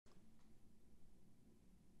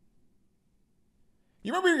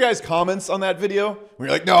You remember your guys' comments on that video? Where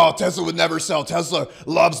you're like, no, Tesla would never sell. Tesla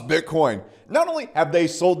loves Bitcoin. Not only have they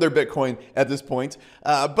sold their Bitcoin at this point,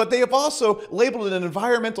 but they have also labeled it an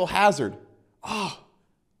environmental hazard. Oh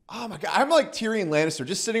my God. I'm like Tyrion Lannister,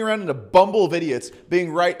 just sitting around in a bumble of idiots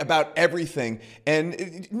being right about everything.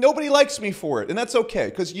 And nobody likes me for it. And that's okay,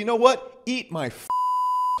 because you know what? Eat my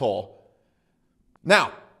hole.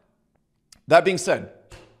 Now, that being said,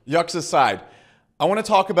 yucks aside, I want to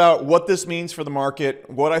talk about what this means for the market,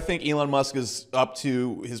 what I think Elon Musk is up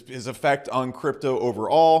to, his effect on crypto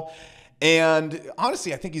overall. And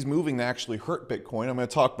honestly, I think he's moving to actually hurt Bitcoin. I'm going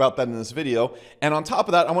to talk about that in this video. And on top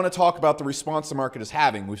of that, I want to talk about the response the market is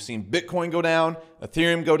having. We've seen Bitcoin go down,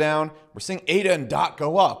 Ethereum go down. We're seeing ADA and DOT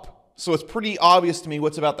go up. So it's pretty obvious to me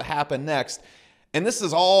what's about to happen next. And this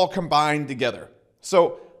is all combined together.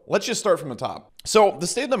 So let's just start from the top. So the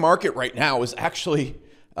state of the market right now is actually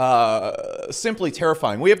simply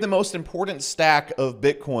terrifying. We have the most important stack of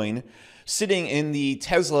Bitcoin sitting in the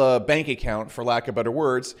Tesla bank account, for lack of better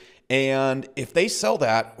words. And if they sell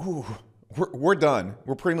that, we're done.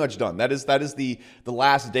 We're pretty much done. That is the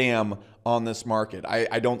last dam on this market.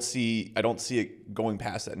 I don't see it going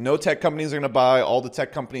past that. No tech companies are going to buy. All the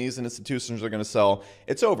tech companies and institutions are going to sell.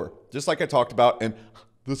 It's over. Just like I talked about in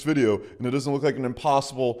this video, and it doesn't look like an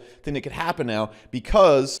impossible thing that could happen now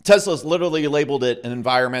because Tesla's literally labeled it an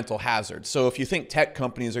environmental hazard. So if you think tech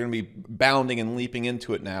companies are going to be bounding and leaping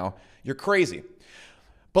into it now, you're crazy.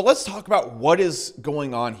 But let's talk about what is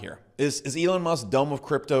going on here. Is Elon Musk dumb with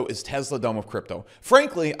crypto? Is Tesla dumb with crypto?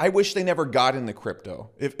 Frankly, I wish they never got into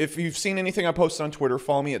crypto. If you've seen anything I posted on Twitter,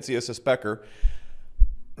 follow me at ZSS Becker.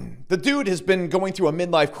 The dude has been going through a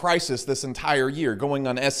midlife crisis this entire year, going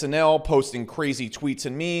on SNL, posting crazy tweets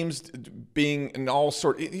and memes, being in all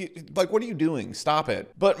sorts. Like, what are you doing? Stop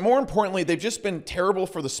it. But more importantly, they've just been terrible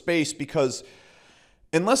for the space because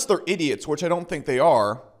unless they're idiots, which I don't think they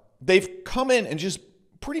are, they've come in and just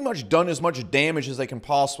pretty much done as much damage as they can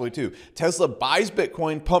possibly do. Tesla buys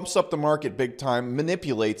Bitcoin, pumps up the market big time,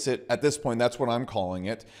 manipulates it. At this point, that's what I'm calling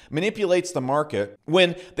it. Manipulates the market.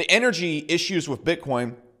 When the energy issues with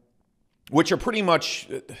Bitcoin, which are pretty much,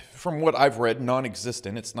 from what I've read,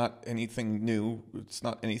 non-existent. It's not anything new. It's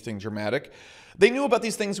not anything dramatic. They knew about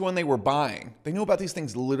these things when they were buying. They knew about these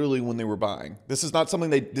things literally when they were buying. This is not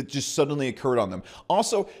something that just suddenly occurred on them.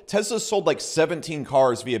 Also, Tesla sold like 17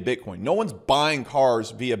 cars via Bitcoin. No one's buying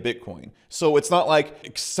cars via Bitcoin. So it's not like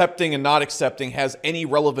accepting and not accepting has any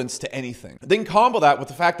relevance to anything. Then combo that with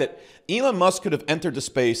the fact that Elon Musk could have entered the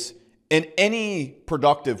space in any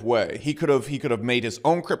productive way. He could have made his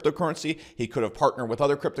own cryptocurrency. He could have partnered with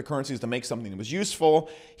other cryptocurrencies to make something that was useful.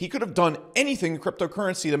 He could have done anything in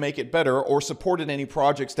cryptocurrency to make it better or supported any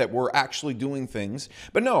projects that were actually doing things.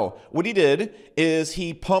 But no, what he did is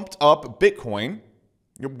he pumped up Bitcoin,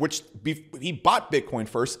 which he bought Bitcoin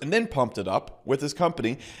first and then pumped it up with his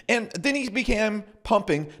company. And then he began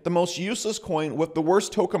pumping the most useless coin with the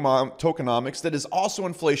worst tokenomics that is also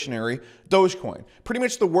inflationary, Dogecoin. Pretty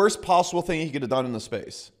much the worst possible thing he could have done in the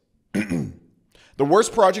space. The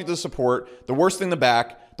worst project to support, the worst thing to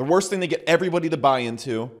back, the worst thing to get everybody to buy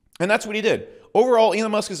into. And that's what he did. Overall,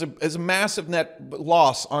 Elon Musk is a massive net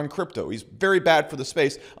loss on crypto. He's very bad for the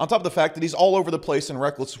space, on top of the fact that he's all over the place and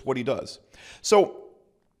reckless with what he does. So,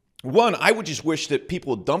 one, I would just wish that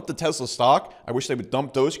people would dump the Tesla stock. I wish they would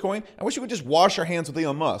dump Dogecoin. I wish we would just wash our hands with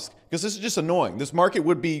Elon Musk because this is just annoying. This market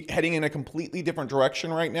would be heading in a completely different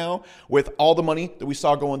direction right now with all the money that we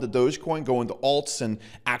saw go into Dogecoin, go into alts and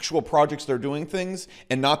actual projects that are doing things,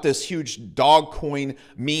 and not this huge dog coin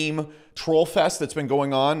meme troll fest that's been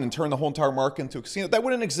going on and turned the whole entire market into a casino. That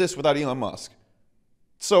wouldn't exist without Elon Musk.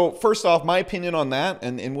 So first off, my opinion on that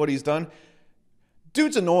and what he's done,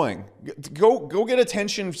 dude's annoying. Go get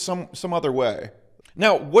attention some other way.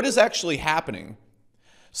 Now, what is actually happening?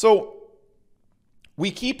 So we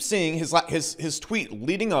keep seeing his tweet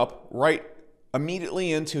leading up right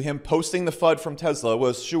immediately into him posting the FUD from Tesla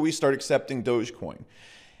was, should we start accepting Dogecoin?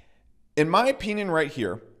 In my opinion right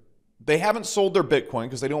here, they haven't sold their Bitcoin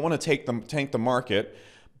because they don't want to tank the market.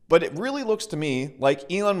 But it really looks to me like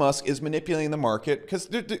Elon Musk is manipulating the market because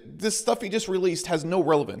this stuff he just released has no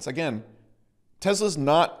relevance. Again, Tesla's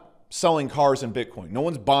not selling cars in Bitcoin. No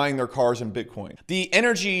one's buying their cars in Bitcoin. The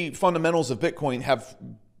energy fundamentals of Bitcoin have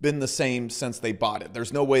been the same since they bought it.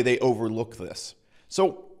 There's no way they overlook this.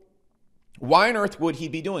 So why on earth would he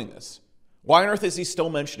be doing this? Why on earth is he still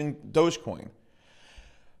mentioning Dogecoin?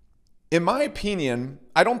 In my opinion,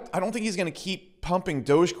 I don't think he's going to keep pumping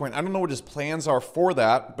Dogecoin. I don't know what his plans are for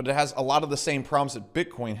that, but it has a lot of the same problems that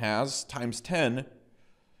Bitcoin has, times 10.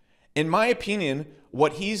 In my opinion,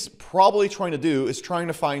 what he's probably trying to do is trying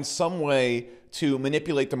to find some way to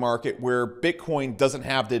manipulate the market where Bitcoin doesn't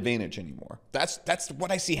have the advantage anymore. That's what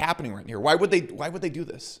I see happening right here. Why would they do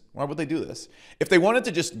this? Why would they do this? If they wanted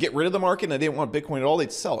to just get rid of the market and they didn't want Bitcoin at all,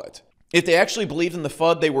 they'd sell it. If they actually believed in the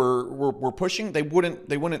FUD they were pushing, they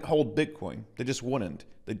wouldn't hold Bitcoin. They just wouldn't.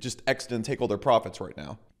 They'd just exit and take all their profits right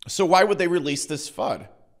now. So why would they release this FUD?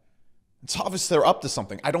 It's obvious they're up to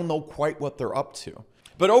something. I don't know quite what they're up to.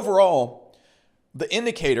 But overall, the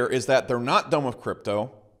indicator is that they're not done with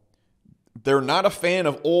crypto. They're not a fan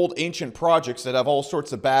of old ancient projects that have all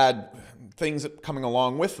sorts of bad things coming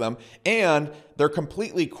along with them. And they're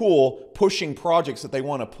completely cool pushing projects that they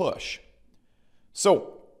want to push.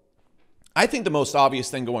 So I think the most obvious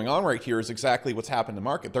thing going on right here is exactly what's happened in the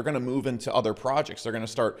market. They're going to move into other projects. They're going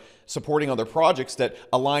to start supporting other projects that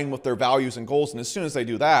align with their values and goals. And as soon as they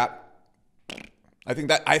do that, I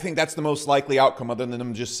think that's the most likely outcome, other than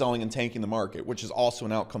them just selling and tanking the market, which is also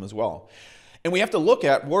an outcome as well. And we have to look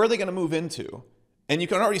at where are they going to move into? And you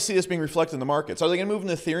can already see this being reflected in the markets. Are they going to move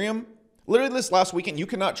into Ethereum? Literally this last weekend, you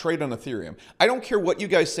cannot trade on Ethereum. I don't care what you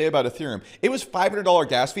guys say about Ethereum. It was $500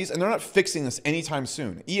 gas fees, and they're not fixing this anytime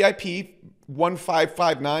soon. EIP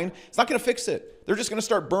 1559, it's not going to fix it. They're just going to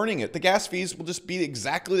start burning it. The gas fees will just be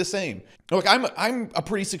exactly the same. Look, I'm a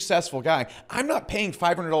pretty successful guy. I'm not paying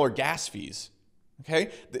 $500 gas fees.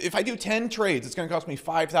 Okay? If I do 10 trades, it's going to cost me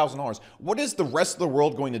 $5,000. What is the rest of the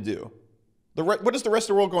world going to do? What is the rest of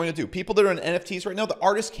the world going to do? People that are in NFTs right now, the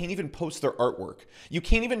artists can't even post their artwork. You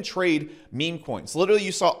can't even trade meme coins. Literally,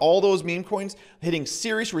 you saw all those meme coins hitting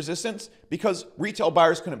serious resistance because retail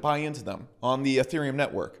buyers couldn't buy into them on the Ethereum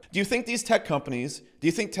network. Do you think these tech companies, do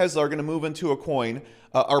you think Tesla are going to move into a coin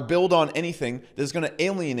or build on anything that is going to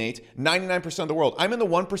alienate 99% of the world? I'm in the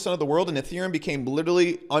 1% of the world, and Ethereum became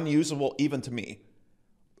literally unusable even to me.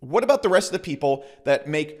 What about the rest of the people that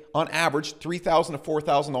make, on average, $3,000 to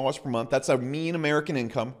 $4,000 per month? That's a mean American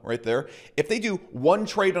income right there. If they do one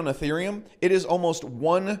trade on Ethereum, it is almost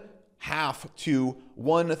 1/2 to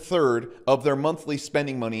 1/3 of their monthly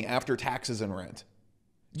spending money after taxes and rent.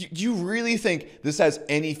 Do you really think this has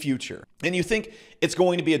any future? And you think it's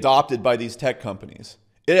going to be adopted by these tech companies?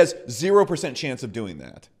 It has 0% chance of doing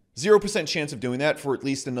that. 0% chance of doing that for at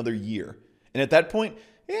least another year. And at that point,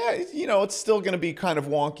 yeah, you know, it's still going to be kind of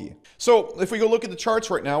wonky. So if we go look at the charts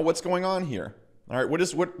right now, what's going on here? All right,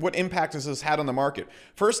 what impact has this had on the market?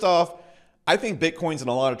 First off, I think Bitcoin's in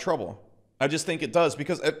a lot of trouble. I just think it does,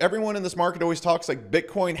 because everyone in this market always talks like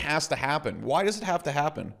Bitcoin has to happen. Why does it have to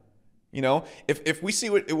happen? You know, if we see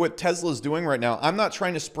what Tesla is doing right now, I'm not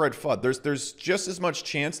trying to spread FUD. There's just as much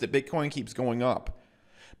chance that Bitcoin keeps going up.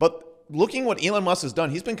 But looking what Elon Musk has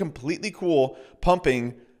done, he's been completely cool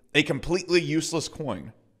pumping a completely useless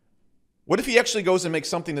coin. What if he actually goes and makes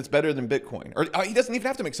something that's better than Bitcoin? Or he doesn't even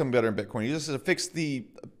have to make something better than Bitcoin. He just has to fix the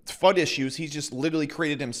FUD issues he's just literally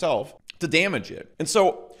created himself to damage it. And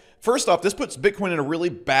so, first off, this puts Bitcoin in a really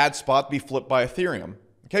bad spot to be flipped by Ethereum.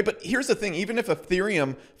 Okay, but here's the thing. Even if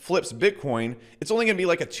Ethereum flips Bitcoin, it's only going to be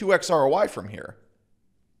like a 2x ROI from here.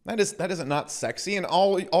 That is not sexy. And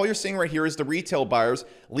all you're seeing right here is the retail buyers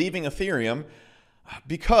leaving Ethereum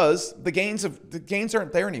because the gains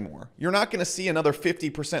aren't there anymore. You're not going to see another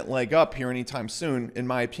 50% leg up here anytime soon, in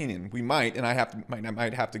my opinion. We might, and I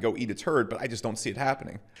might have to go eat a turd, but I just don't see it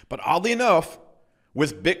happening. But oddly enough,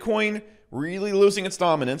 with Bitcoin really losing its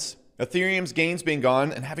dominance, Ethereum's gains being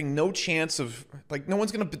gone, and having no chance of, like, no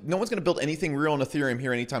one's gonna build anything real on Ethereum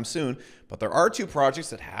here anytime soon. But there are two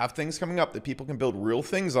projects that have things coming up that people can build real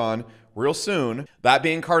things on real soon. That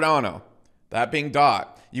being Cardano, that being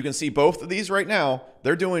DOT. You can see both of these right now.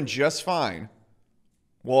 They're doing just fine,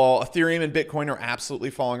 while Ethereum and Bitcoin are absolutely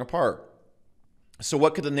falling apart. So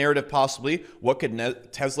what could the narrative possibly? What could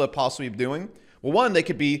Tesla possibly be doing? Well, one, they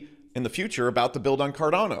could be in the future about to build on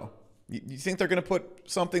Cardano. You think they're going to put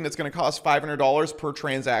something that's going to cost $500 per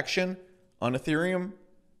transaction on Ethereum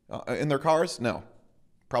in their cars? No,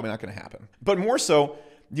 probably not going to happen. But more so,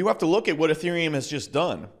 you have to look at what Ethereum has just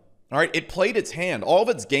done. All right, it played its hand. All of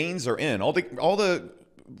its gains are in. All the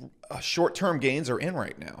short-term gains are in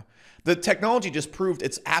right now. The technology just proved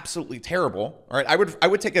it's absolutely terrible. All right, I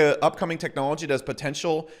would take an upcoming technology that has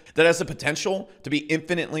the potential to be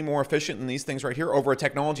infinitely more efficient than these things right here over a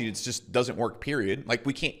technology that just doesn't work, period. Like,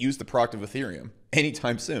 we can't use the product of Ethereum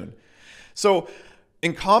anytime soon. So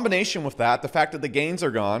in combination with that, the fact that the gains are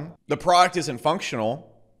gone, the product isn't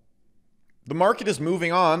functional, the market is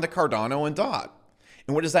moving on to Cardano and DOT.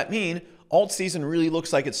 And what does that mean? Alt season really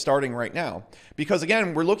looks like it's starting right now. Because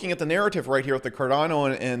again, we're looking at the narrative right here with the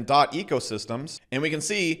Cardano and DOT ecosystems, and we can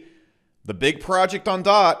see the big project on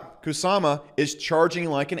DOT, Kusama, is charging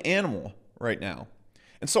like an animal right now.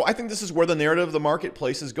 And so I think this is where the narrative of the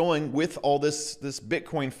marketplace is going with all this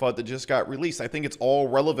Bitcoin FUD that just got released. I think it's all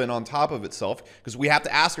relevant on top of itself because we have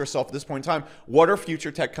to ask ourselves at this point in time, what are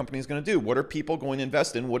future tech companies going to do? What are people going to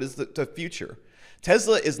invest in? What is the future?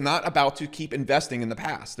 Tesla is not about to keep investing in the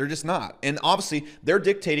past. They're just not. And obviously, they're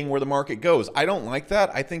dictating where the market goes. I don't like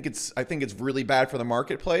that. I think it's really bad for the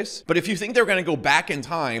marketplace. But if you think they're going to go back in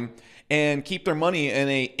time and keep their money in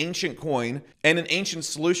an ancient coin and an ancient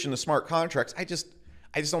solution to smart contracts, I just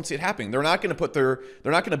don't see it happening. They're not going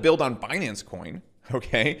to build on Binance Coin.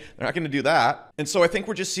 Okay, they're not going to do that. And so I think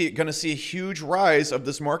we're just going to see a huge rise of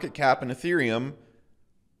this market cap in Ethereum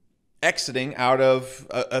exiting out of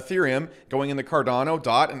Ethereum, going into Cardano,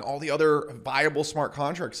 DOT, and all the other viable smart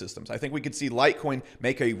contract systems. I think we could see Litecoin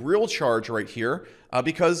make a real charge right here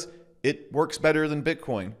because it works better than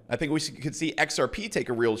Bitcoin. I think we could see XRP take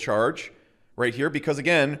a real charge right here because,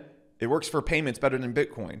 again, it works for payments better than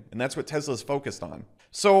Bitcoin, and that's what Tesla's focused on.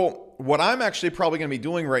 So what I'm actually probably going to be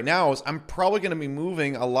doing right now is I'm probably going to be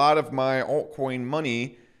moving a lot of my altcoin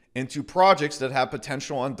money into projects that have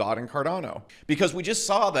potential on DOT and Cardano. Because we just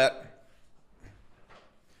saw that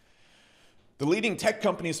the leading tech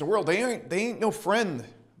companies in the world, they ain't no friend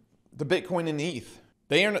to Bitcoin and ETH.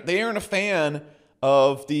 They aren't a fan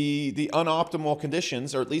of the unoptimal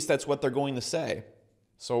conditions, or at least that's what they're going to say.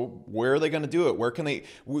 So where are they going to do it? Where can they?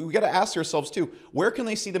 We got to ask ourselves too. Where can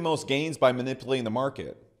they see the most gains by manipulating the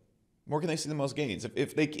market? Where can they see the most gains?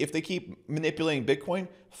 If they keep manipulating Bitcoin,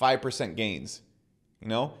 5% gains. You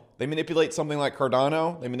know, they manipulate something like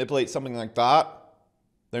Cardano. They manipulate something like DOT.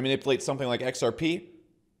 They manipulate something like XRP.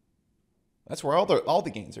 That's where all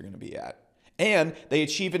the gains are going to be at, and they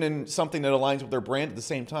achieve it in something that aligns with their brand at the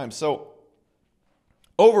same time. So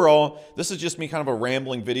overall, this is just me kind of a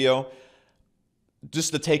rambling video.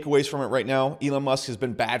 Just the takeaways from it right now. Elon Musk has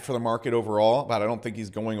been bad for the market overall, but I don't think he's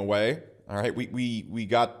going away. All right,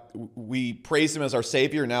 we praised him as our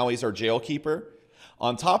savior. Now he's our jail keeper.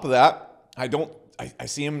 On top of that, I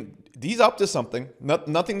see him. He's up to something.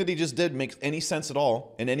 Nothing that he just did makes any sense at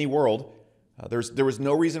all in any world. There was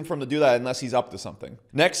no reason for him to do that unless he's up to something.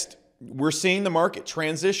 Next, we're seeing the market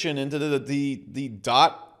transition into the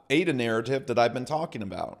DOT ADA narrative that I've been talking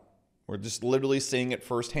about. We're just literally seeing it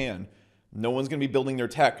firsthand. No one's going to be building their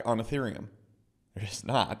tech on Ethereum. They're just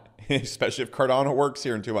not, especially if Cardano works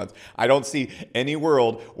here in 2 months. I don't see any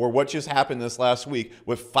world where what just happened this last week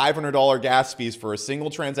with $500 gas fees for a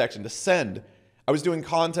single transaction to send. I was doing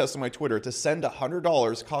contests on my Twitter. To send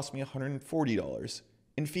 $100 cost me $140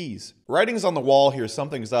 in fees. Writing's on the wall here.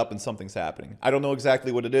 Something's up and something's happening. I don't know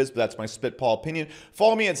exactly what it is, but that's my spitball opinion.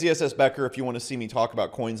 Follow me at ZSS Becker if you want to see me talk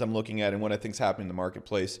about coins I'm looking at and what I think's happening in the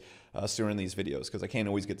marketplace sooner in these videos, because I can't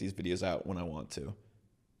always get these videos out when I want to.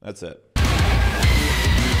 That's it.